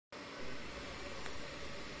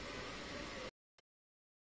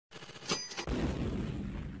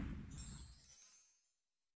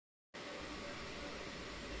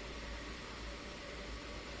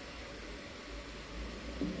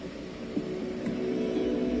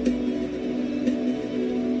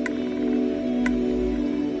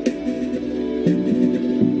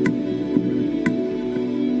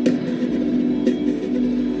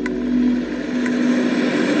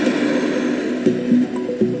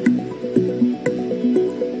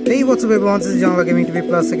Hey, what's up everyone, this is Jungle Gaming TV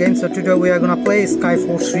Plus again. So today we are gonna play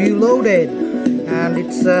Skyforce Reloaded, and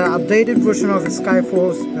it's an updated version of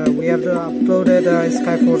Skyforce. We have uploaded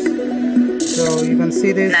Skyforce, so you can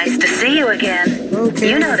see this. Nice to see you again.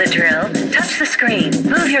 Okay. You know the drill. Touch the screen,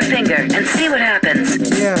 move your finger, and see what happens.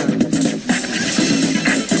 Yeah.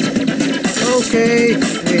 Okay,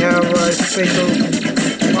 we have special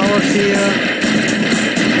powers here.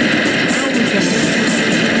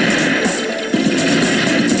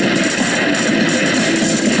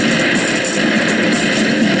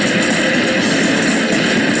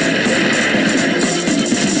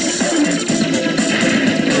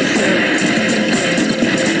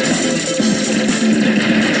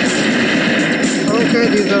 Okay,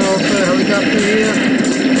 these are also helicopter here.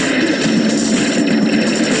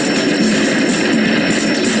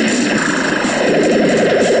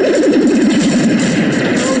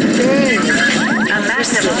 Okay. A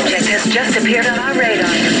massive object has just appeared on our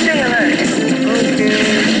radar. Stay alert. Okay.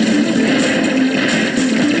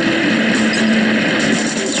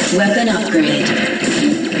 Weapon upgrade.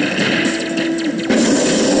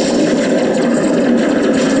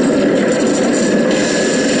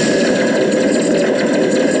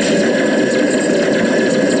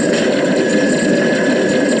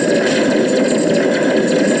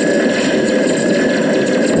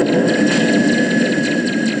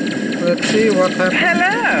 Let's see what happens.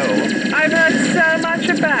 Hello! I've heard so much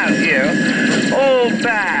about you. All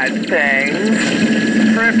bad things.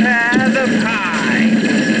 Prepare the pie.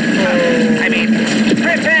 I mean,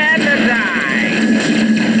 prepare to die.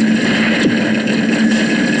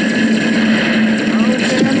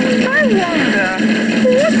 I wonder,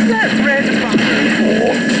 what's that red button for?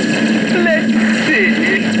 Let's see.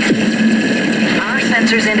 Our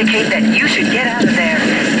sensors indicate that you should get out of there.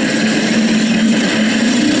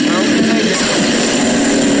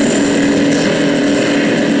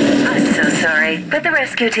 I'm so sorry, but the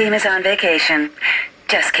rescue team is on vacation.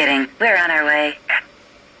 Just kidding. We're on our way.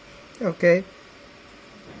 Okay.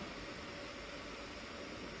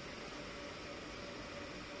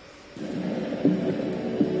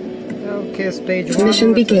 Okay, stage 1.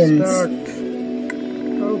 Mission begins. Start.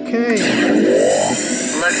 Okay.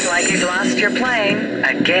 Looks like you've lost your plane.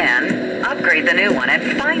 Again. Upgrade the new one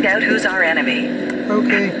and find out who's our enemy.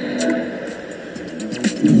 Okay.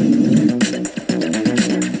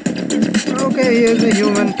 Okay, here's a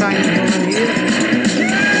human, tiny human here.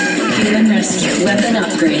 Human rescue. Weapon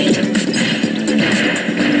upgrade.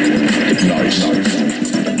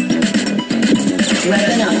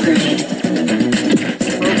 Weapon upgrade.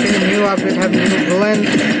 Okay, new upgrade, have new blend, new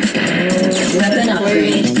Weapon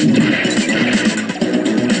upgrade.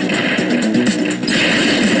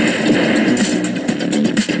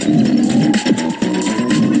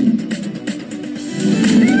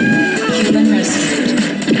 Human rescued.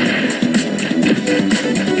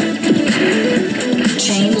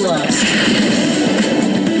 Chain lost.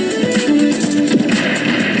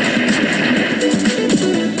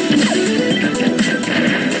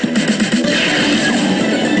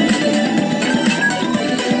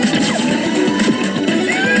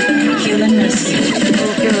 Human rescued.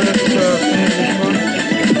 Okay, let's finish this one.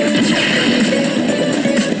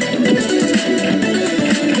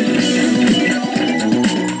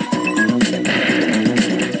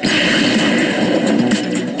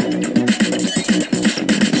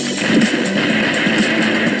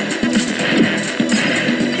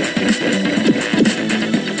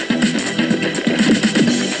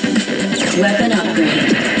 Weapon upgrade.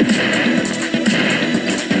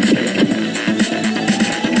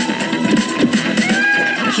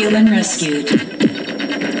 Human rescued.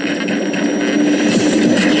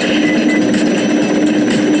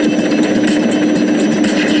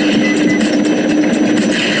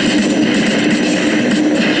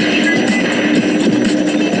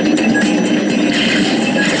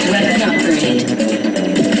 Weapon upgrade.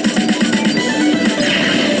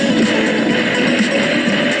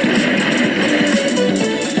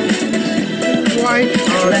 White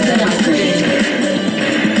or Weapon upgrade.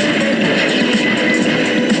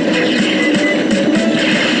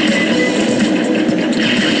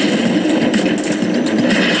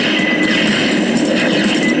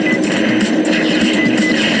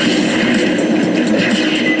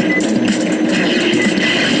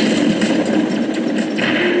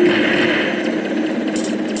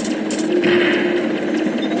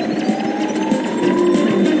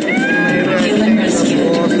 maybe I Human think rescue. the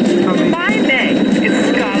boss is coming. My name is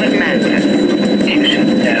Scarlet Man.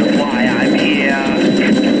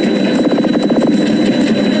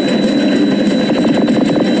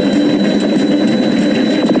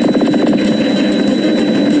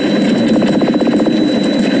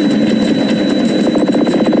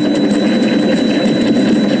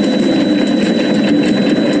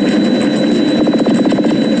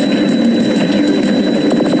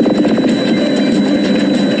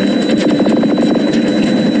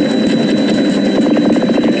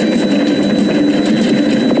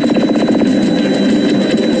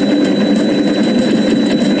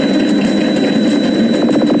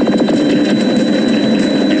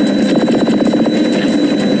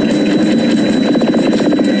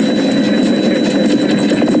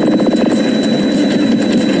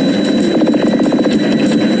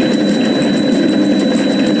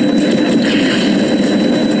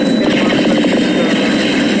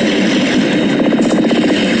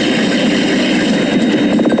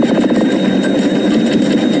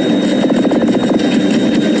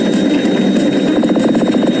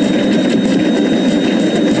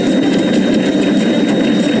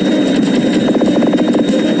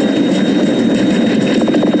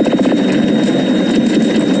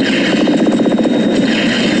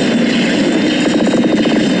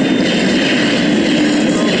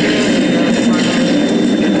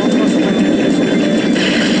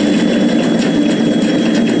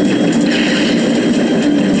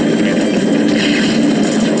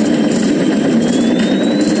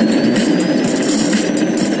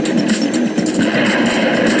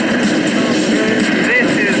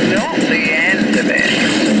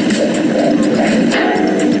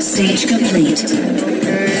 Stage complete.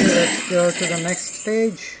 Okay, let's go to the next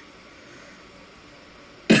stage.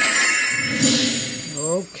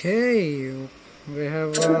 Okay, we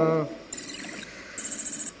have okay,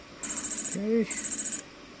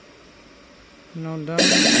 now done.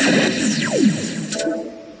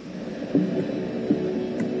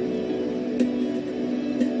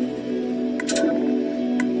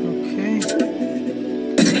 Okay.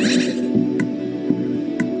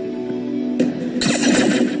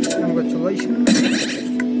 Congratulations.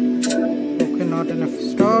 Okay, not enough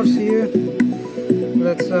stars here.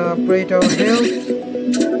 Let's upgrade our health.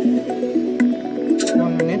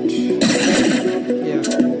 1 minute. Yeah.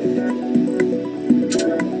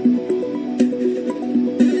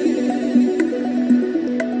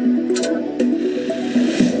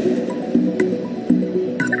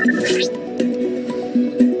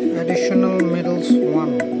 Additional medals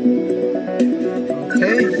 1.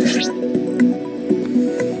 Okay.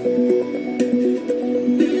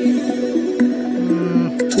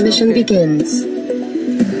 Mission begins.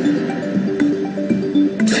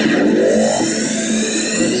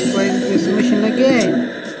 Let's play this mission again.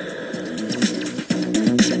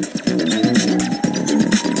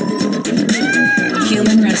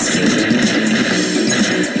 Human rescued.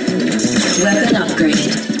 Weapon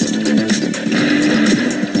upgraded.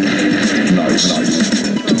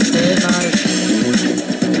 Okay, nice.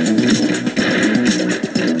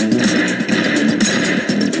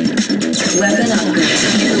 Weapon upgrade.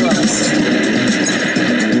 New lost.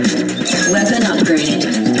 Weapon upgraded.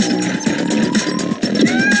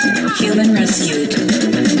 Human rescued.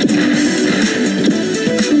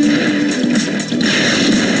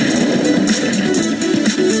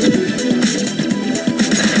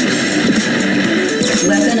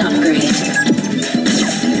 Weapon upgrade.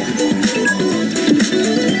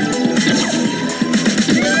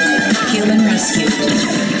 Human rescued.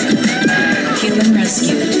 Human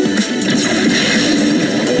rescued.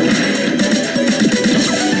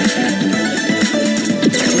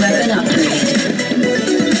 Weapon upgrade.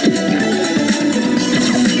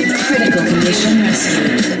 Critical condition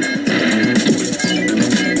rescued.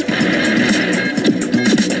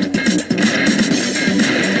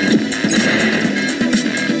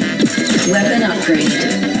 Weapon upgrade.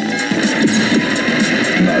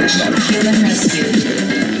 Human rescued.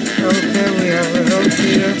 Okay, we have a health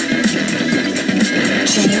here.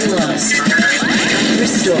 Chain lost.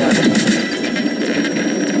 Restored.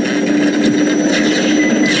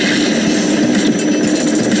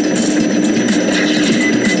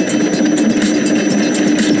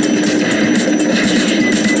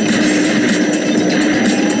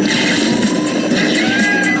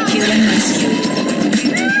 Human rescued.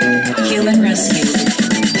 Human rescued.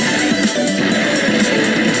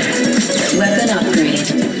 Weapon upgrade.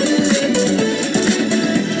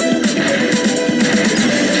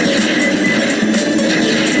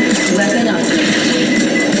 Weapon upgrade.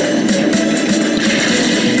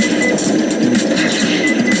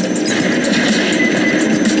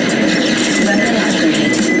 Weapon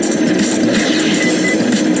upgrade.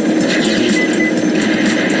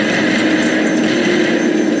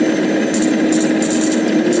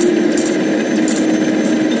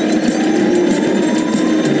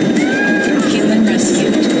 Human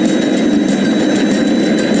rescued.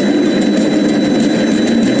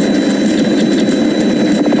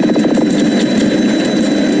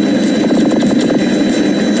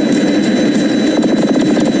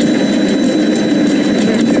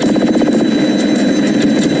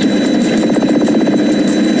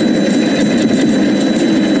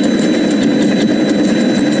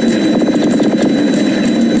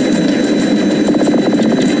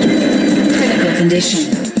 Critical condition.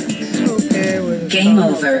 Okay, we'll Game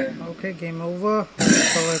start. over. Okay, game over.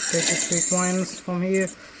 Collect 83 coins from here.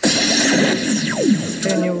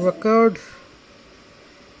 Okay, new record.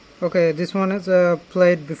 Okay, this one is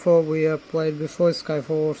played before. We played before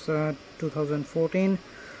Skyforce 2014.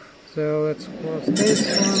 So let's close this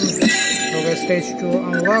one. Okay, stage 2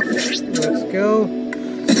 unlocked. Let's go.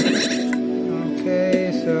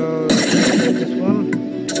 Okay, so let's play this one.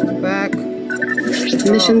 It's back.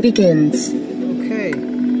 Mission begins. Okay,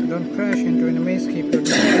 don't crash into enemies, keep your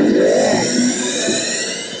distance.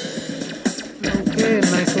 Okay,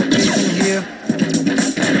 nice location here.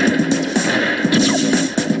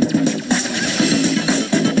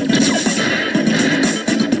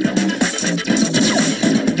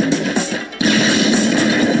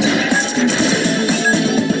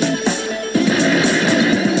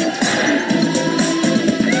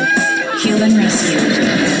 Human rescued.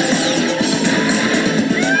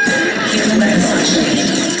 Human rescued.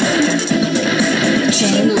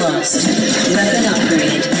 lost. Weapon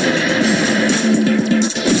upgrade.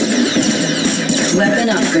 Weapon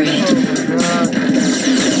upgrade.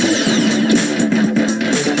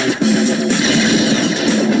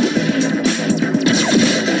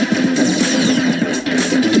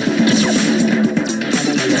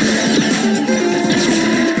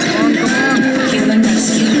 Human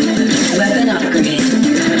rescue. Weapon upgrade.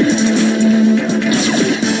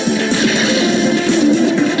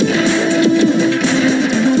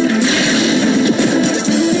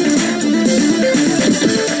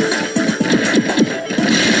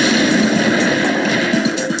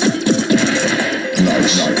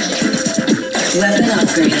 Weapon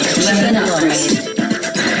upgrade. Weapon upgrade.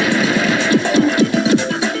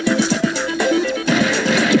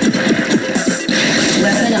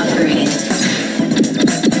 Weapon upgrade.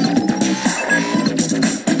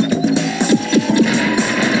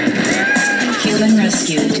 Human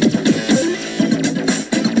rescued.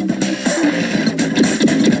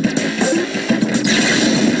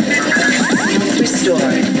 Health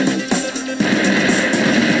restored.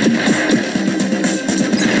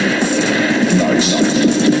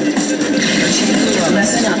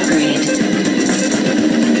 Weapon upgrade.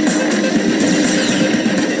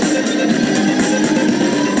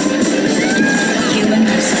 Human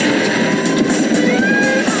rescued.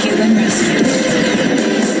 Human rescued.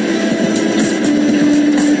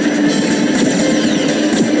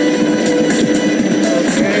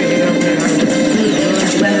 Okay, here we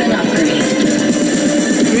have Weapon upgrade.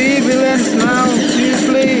 3 villains now,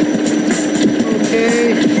 seriously. Okay.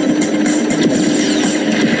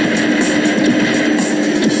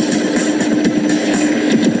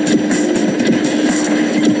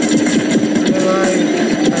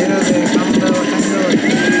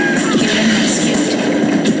 Human rescued.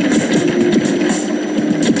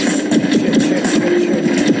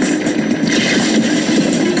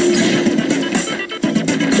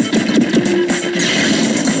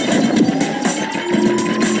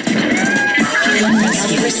 Human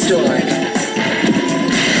rescue restored.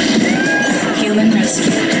 Human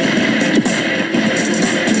rescued.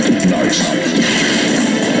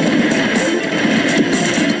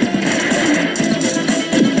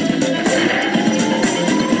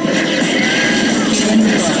 Human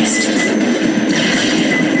lost.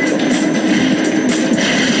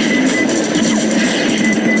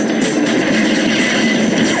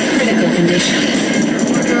 Critical condition. Oh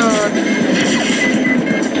my god.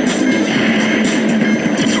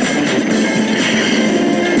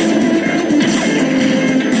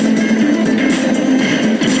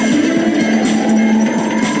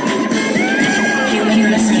 Human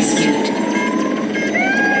rescued.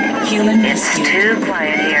 Human It's rescued. too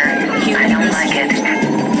quiet here. I don't like it.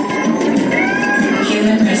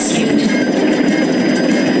 Human rescued.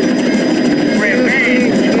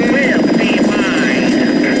 Revenge will be mine.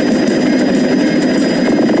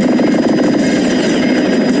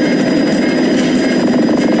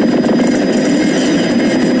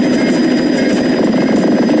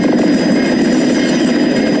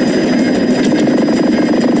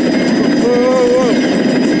 Whoa, whoa.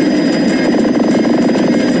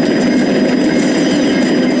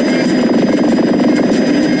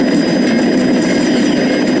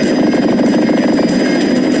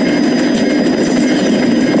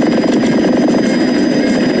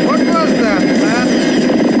 What was that, man?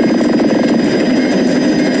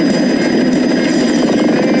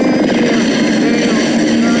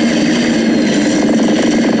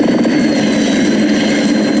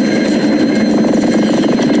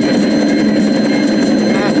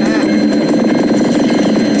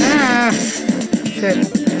 Shit.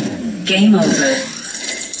 Game over.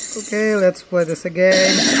 Okay, let's play this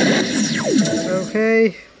again.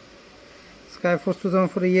 Okay. Skyforce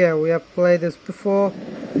 2000 yeah, we have played this before.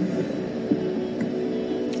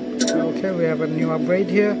 Okay, we have a new upgrade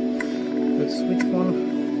here. Let's switch one.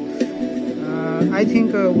 I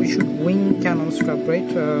think we should win cannon scrap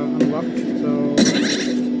rate unlocked. So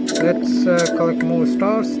let's collect more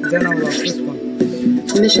stars, then unlock this one.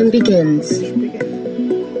 Mission begins.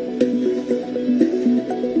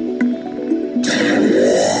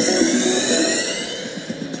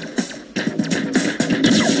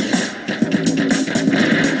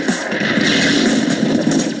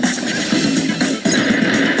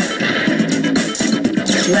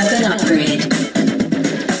 Weapon upgrade.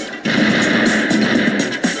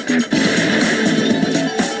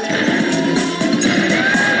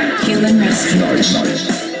 Human rescued.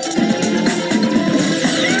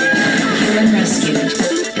 Human rescued.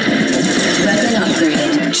 Weapon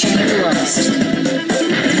upgrade. Chain lost.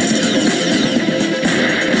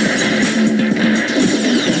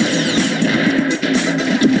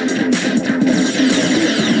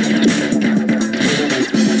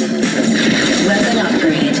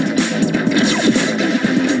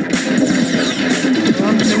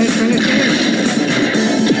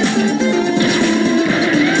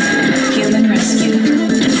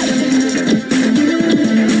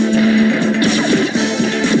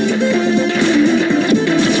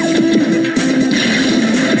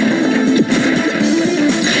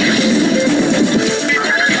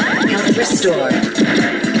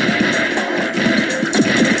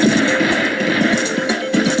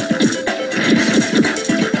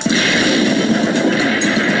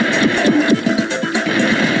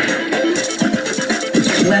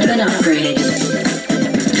 upgrade.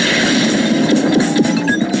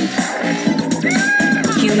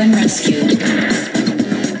 Human rescued.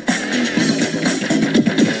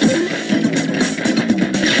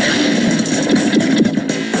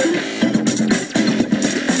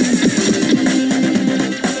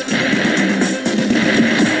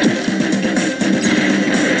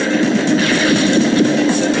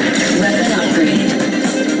 Weapon upgrade.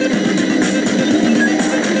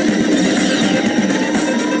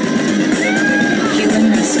 Human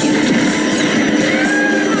rescued.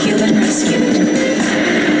 Human rescued.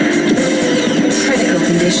 Critical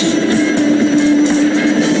condition.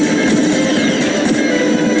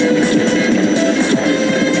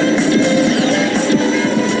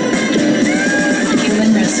 Human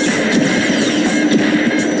rescued.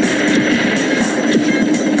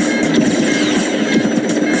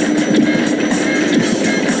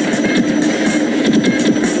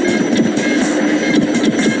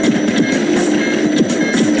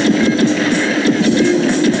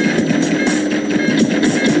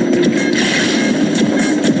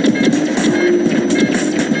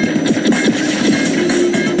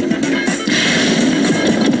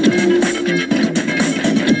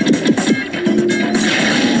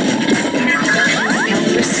 Health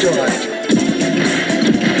restored.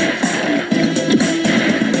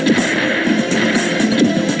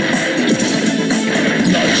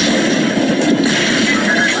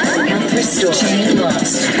 Health restored. Chain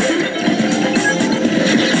lost.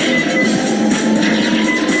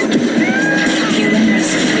 Human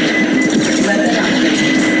rescued. Weapon upgrade.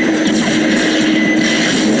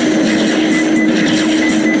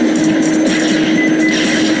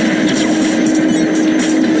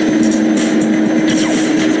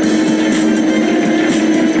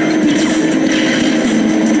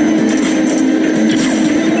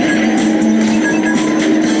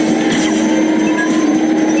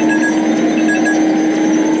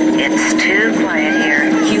 It's too quiet here.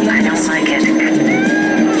 I don't like it.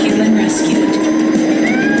 Human rescued.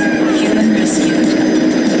 Human rescued.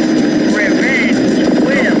 Revenge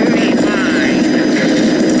will be mine.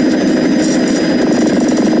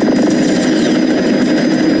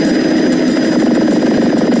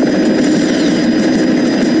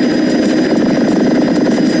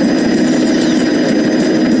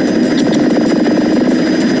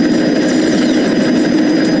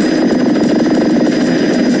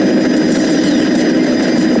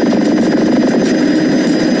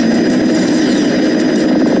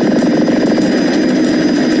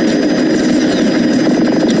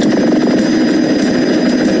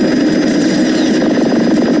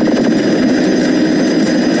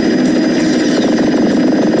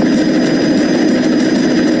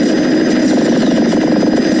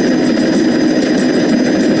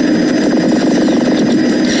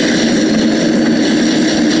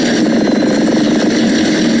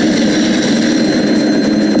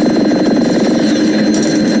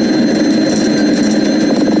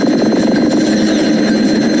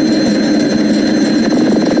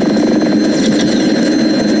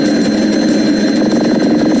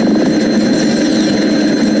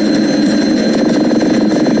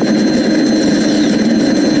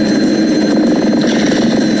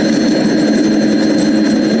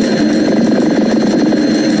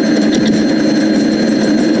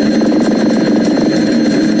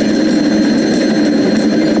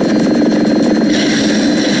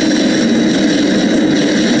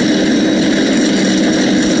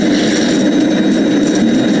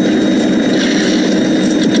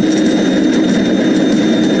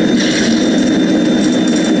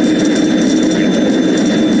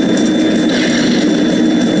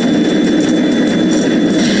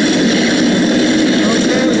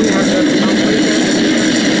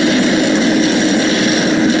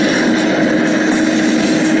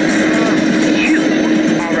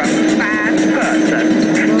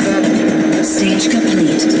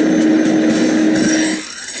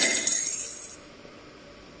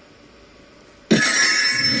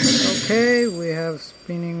 Okay, we have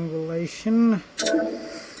spinning relation.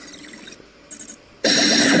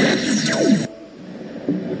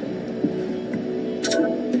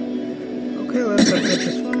 Okay, let's update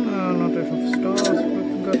this one. Notation of stars.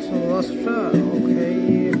 We've got some lost star.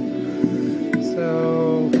 Okay.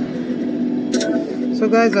 So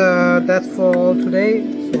guys, that's for all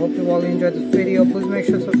today. So hope you all enjoyed this video. Please make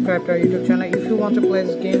sure to subscribe to our YouTube channel. If you want to play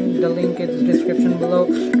this game, the link is in the description below.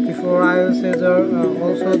 If your iOS user,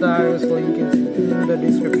 also the iOS link is in the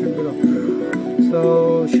description below.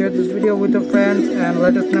 So share this video with your friends and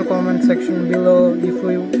let us know in the comment section below if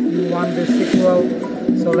you want this sequel.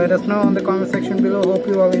 So let us know in the comment section below. Hope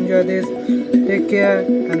you all enjoy this. Take care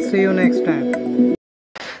and see you next time.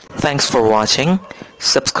 Thanks for watching.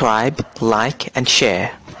 Subscribe, like and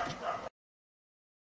share.